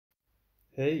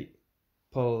Hey,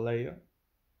 player.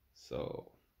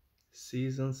 So,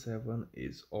 season 7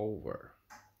 is over.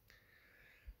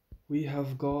 We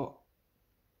have got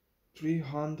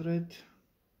 300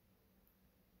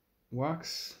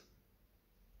 wax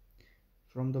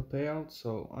from the payout,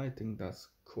 so I think that's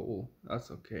cool.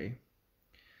 That's okay.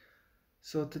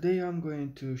 So, today I'm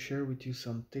going to share with you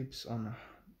some tips on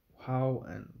how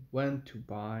and when to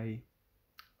buy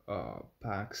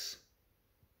packs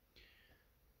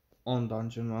on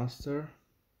Dungeon Master.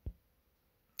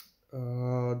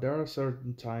 There are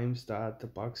certain times that the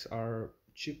packs are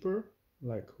cheaper,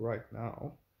 like right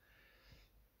now,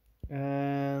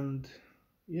 and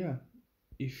yeah,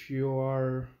 if you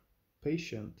are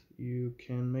patient you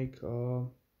can make a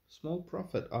small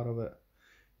profit out of it,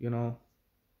 you know,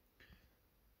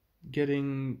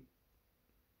 getting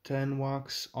 10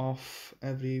 wax off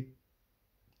every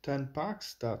 10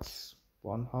 packs, that's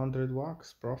 100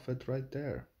 wax profit right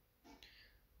there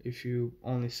if you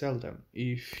only sell them.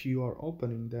 If you are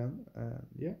opening them, and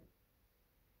yeah,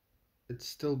 it's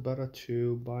still better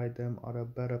to buy them at a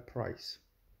better price.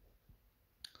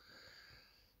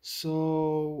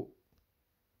 So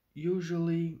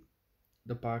usually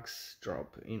the packs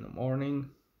drop in the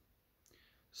morning.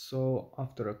 So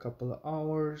after a couple of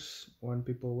hours, when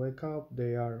people wake up,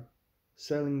 they are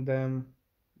selling them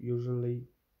usually,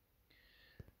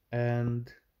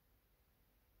 and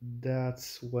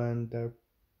that's when the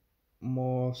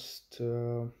most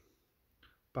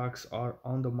packs are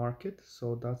on the market.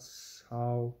 So that's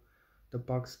how the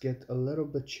packs get a little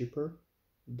bit cheaper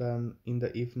than in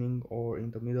the evening or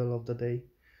in the middle of the day.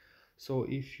 So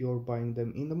if you're buying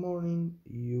them in the morning,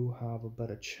 you have a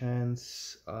better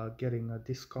chance getting a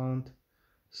discount.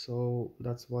 So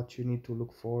that's what you need to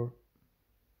look for.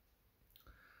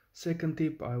 Second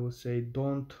tip, I would say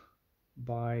don't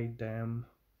buy them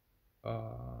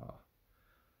uh,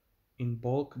 in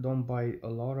bulk. Don't buy a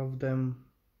lot of them,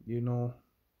 you know,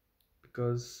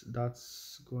 because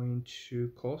that's going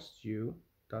to cost you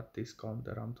that discount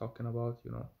that I'm talking about,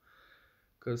 you know,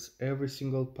 because every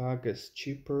single pack is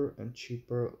cheaper and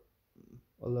cheaper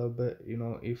a little bit, you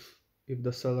know, if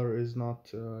the seller is not,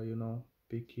 you know,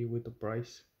 picky with the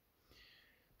price.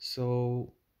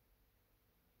 So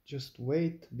just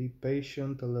wait, be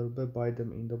patient a little bit, buy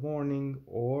them in the morning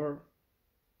or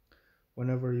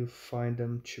whenever you find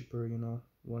them cheaper, you know,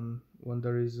 when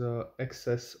there is a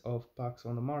excess of packs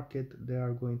on the market, they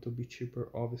are going to be cheaper,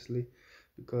 obviously,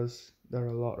 because there are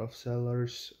a lot of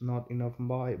sellers, not enough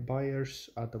buyers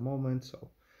at the moment. So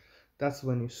that's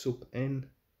when you swoop in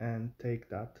and take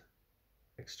that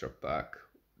extra pack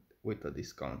with a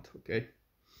discount.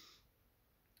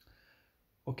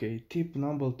 Okay, tip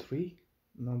number three,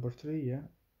 yeah.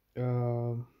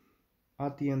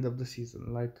 At the end of the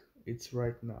season, like it's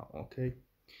right now, okay,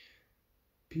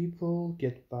 people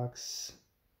get packs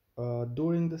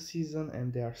during the season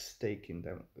and they are staking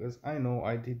them, because I know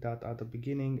I did that at the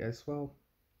beginning as well,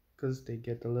 because they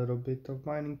get a little bit of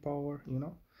mining power, you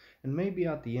know, and maybe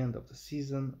at the end of the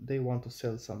season they want to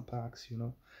sell some packs, you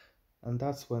know, and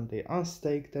that's when they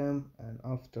unstake them, and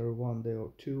after 1 day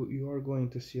or two you are going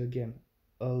to see again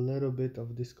a little bit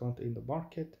of discount in the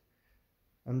market,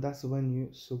 and that's when you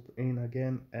swoop in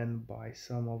again and buy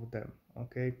some of them.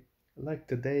 Okay, like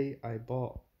today I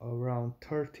bought around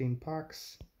 13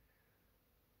 packs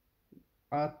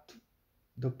at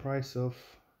the price of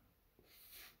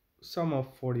some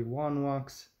of 41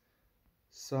 wax,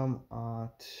 some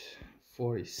at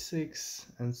 46,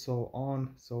 and so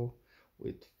on. So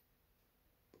with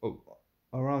oh,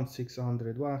 around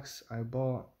 600 wax I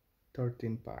bought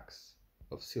 13 packs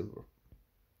of silver.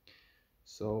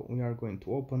 So we are going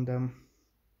to open them.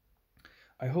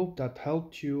 I hope that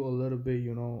helped you a little bit,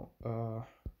 you know.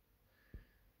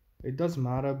 It does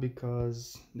matter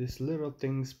because these little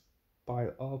things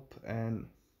pile up, and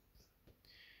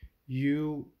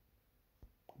you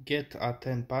get at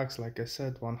 10 packs, like I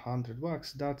said, 100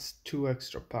 bucks. That's 2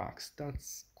 extra packs.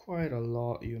 That's quite a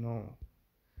lot, you know.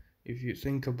 If you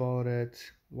think about it,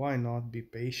 why not be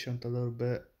patient a little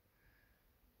bit?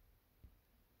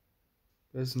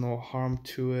 There's no harm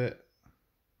to it,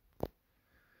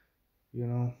 you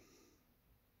know.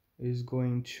 It's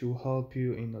going to help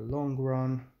you in the long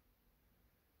run.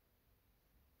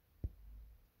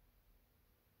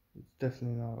 It's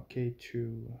definitely not okay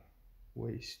to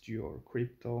waste your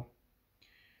crypto.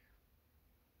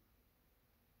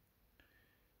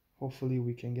 Hopefully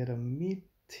we can get a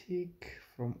mythic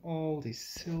from all these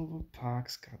silver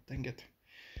packs. God dang it.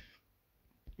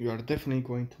 We are definitely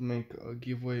going to make a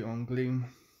giveaway on Gleam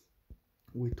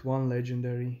with 1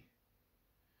 legendary,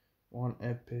 1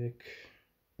 epic,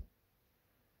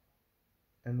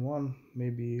 and one,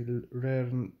 maybe rare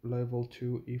level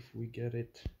 2 if we get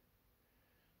it.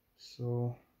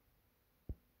 So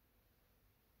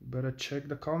better check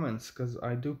the comments, because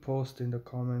I do post in the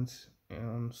comments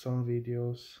on some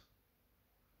videos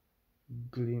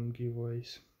Gleam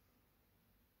giveaways.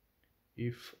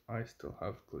 If I still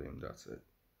have Gleam, that's it.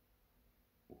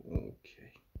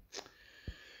 Okay.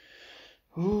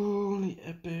 Holy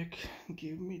epic,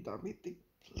 give me the mythic,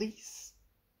 please.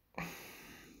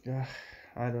 Yeah,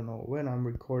 I don't know. When I'm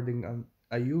recording,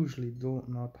 I usually do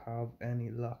not have any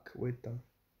luck with them.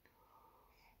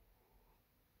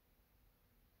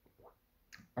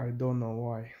 I don't know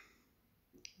why.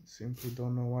 Simply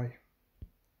don't know why.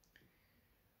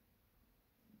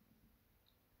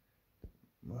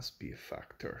 Must be a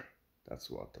factor. That's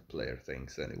what the player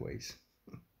thinks anyways.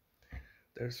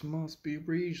 There's must be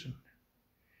reason.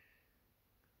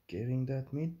 Getting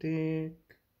that mythic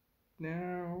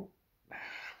now.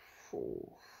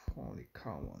 Oh, only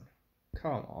come on.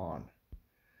 Come on.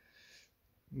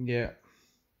 Yeah.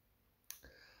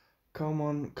 Come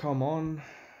on.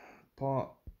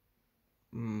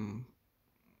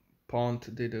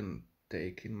 Pont didn't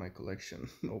take in my collection.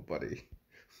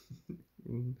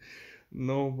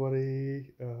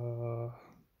 Nobody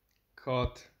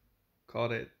caught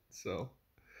it, so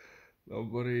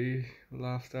nobody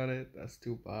laughed at it. That's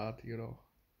too bad, you know.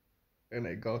 And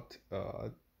I got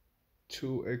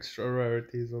 2 extra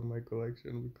rarities on my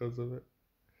collection because of it.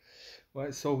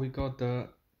 Right, so we got the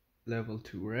level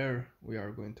 2 rare. We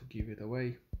are going to give it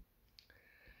away.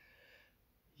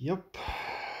 Yep.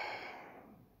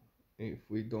 If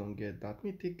we don't get that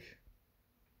mythic,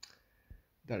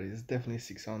 that is definitely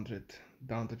 600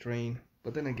 down the drain.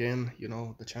 But then again, you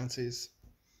know, the chances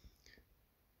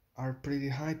are pretty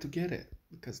high to get it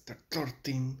because they're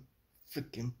 13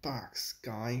 freaking packs,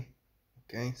 guy.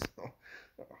 Okay, so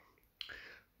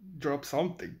drop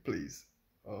something, please.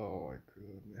 Oh my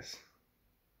goodness.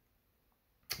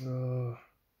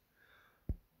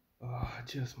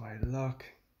 Just my luck.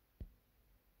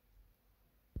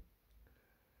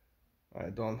 I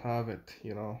don't have it,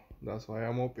 you know. That's why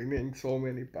I'm opening so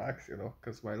many packs, you know,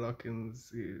 because my luck is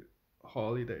the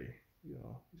holiday, you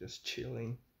know, just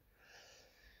chilling.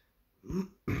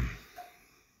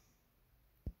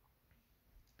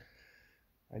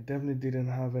 I definitely didn't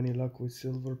have any luck with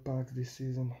silver packs this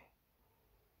season.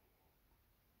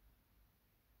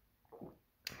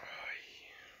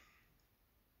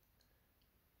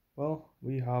 Well,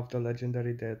 we have the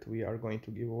legendary that we are going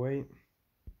to give away.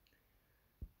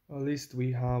 At least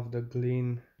we have the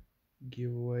Glean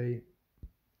giveaway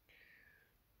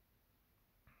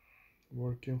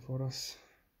working for us.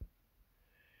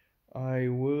 I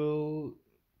will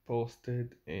post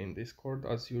it in Discord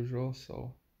as usual,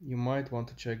 so you might want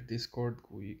to check Discord.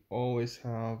 We always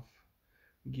have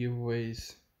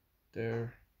giveaways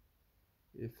there,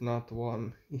 if not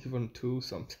 1, even 2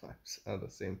 sometimes at the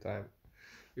same time,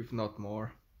 if not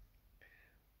more.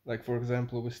 Like for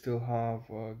example, we still have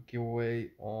a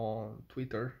giveaway on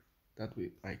Twitter that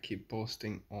I keep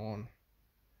posting on.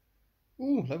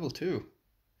 Ooh, level 2.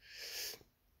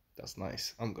 That's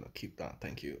nice. I'm gonna keep that.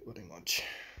 Thank you very much.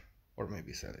 Or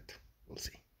maybe sell it. We'll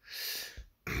see.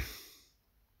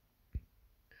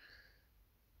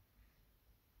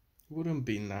 Wouldn't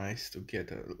be nice to get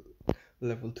a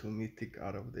level 2 mythic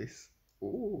out of this.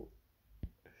 Ooh.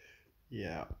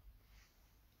 Yeah.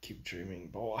 Keep dreaming,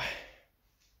 boy.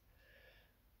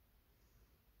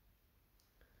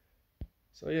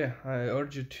 So yeah, I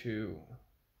urge you to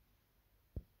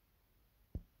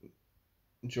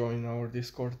join our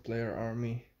Discord player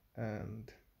army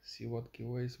and see what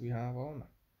giveaways we have on.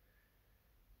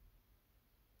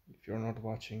 If you're not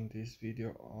watching this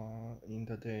video in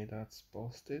the day that's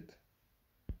posted,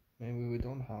 maybe we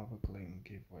don't have a Gleam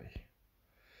giveaway.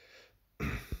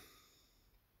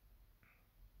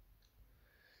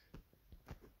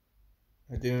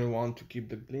 I didn't want to keep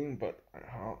the Gleam, but I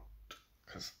have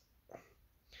because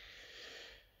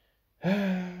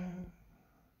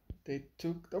they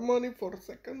took the money for the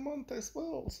 2nd month as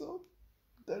well, so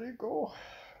there you go.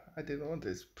 I didn't want it.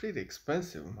 It's pretty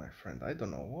expensive, my friend. I don't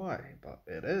know why, but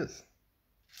it is.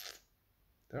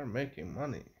 They're making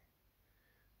money.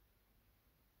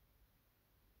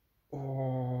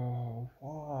 Oh,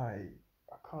 why?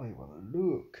 I can't even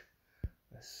look.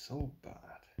 That's so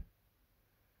bad.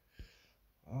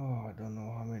 Oh, I don't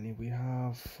know how many we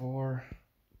have for.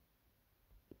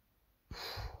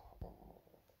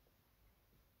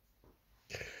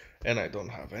 And I don't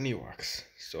have any wax,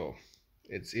 so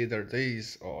it's either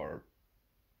these or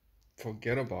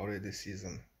forget about it this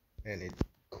season. And it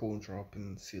could drop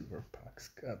in silver packs.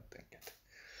 God dang it.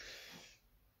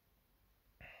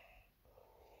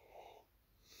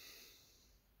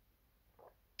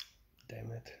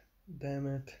 Damn it. Damn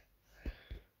it.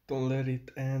 Don't let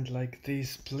it end like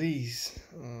this, please.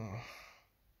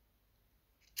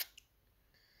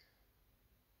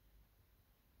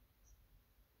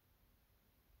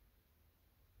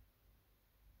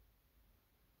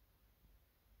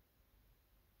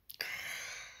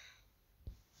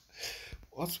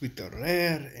 What's with the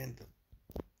rare and the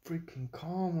freaking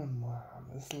common,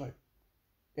 man? It's like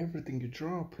everything you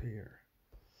drop here.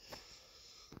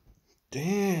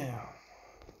 Damn.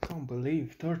 Can't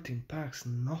believe 13 packs,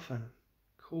 nothing.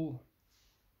 Cool.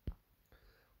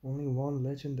 Only one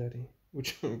legendary,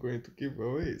 which I'm going to give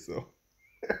away, so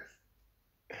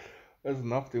there's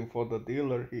nothing for the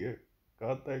dealer here.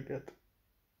 God dang it.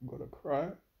 I'm gonna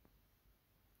cry.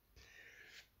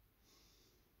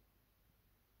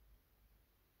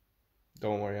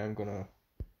 Don't worry, I'm gonna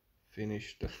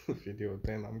finish the video,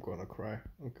 then I'm gonna cry,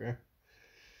 okay?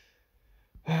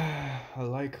 A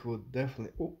like would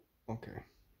definitely. Oh, okay.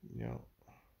 Yeah,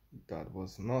 that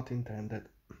was not intended.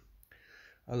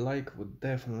 A like would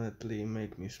definitely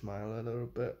make me smile a little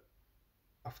bit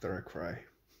after I cry.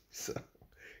 So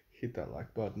hit that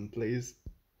like button, please.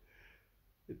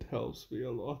 It helps me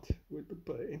a lot with the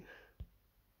pain.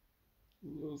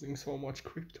 Losing so much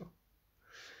crypto.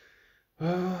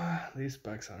 These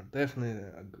packs are definitely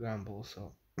a gamble,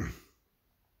 so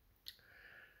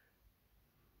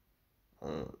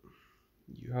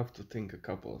you have to think a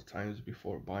couple of times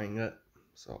before buying it.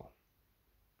 So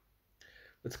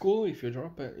it's cool if you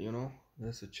drop it, you know,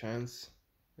 there's a chance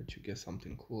that you get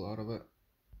something cool out of it.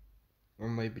 Or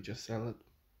maybe just sell it,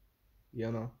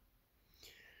 you know.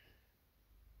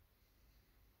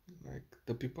 Like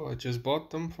the people I just bought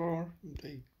them for,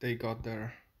 they got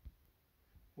their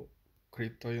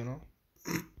crypto, you know.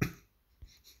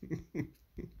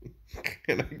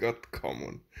 And I got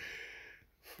common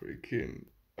freaking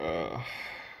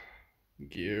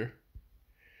gear.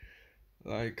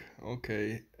 Like,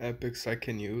 okay, epics I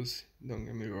can use, don't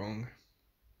get me wrong.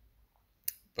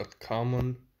 But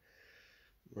common,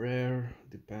 rare,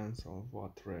 depends on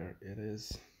what rare it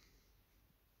is.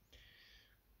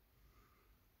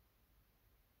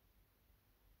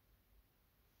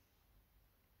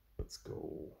 Let's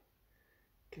go.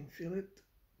 Can feel it,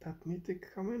 that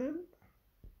mythic coming in.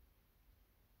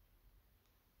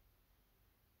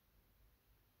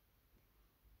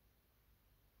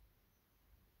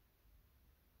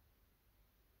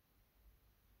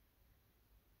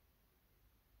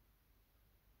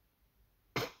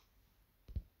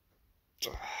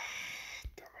 Damn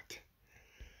it.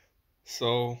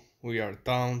 So we are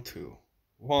down to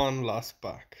one last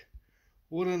pack.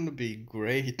 Wouldn't it be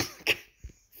great?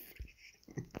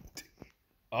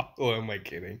 Oh, am I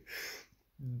kidding?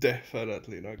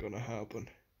 Definitely not gonna happen.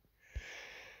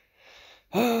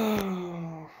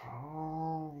 Oh,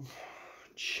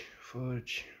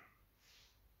 fudge.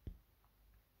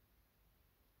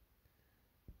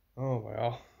 Oh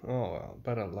well. Oh well.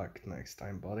 Better luck next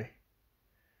time, buddy.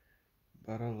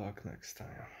 Better luck next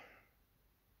time.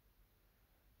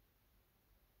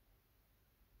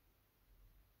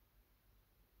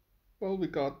 Well, we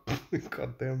got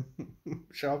them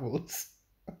shovels.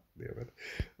 Damn it.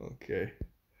 Okay.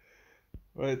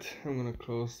 Right, I'm gonna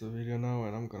close the video now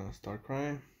and I'm gonna start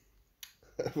crying.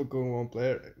 Have a good one,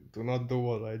 player. Do not do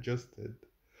what I just did.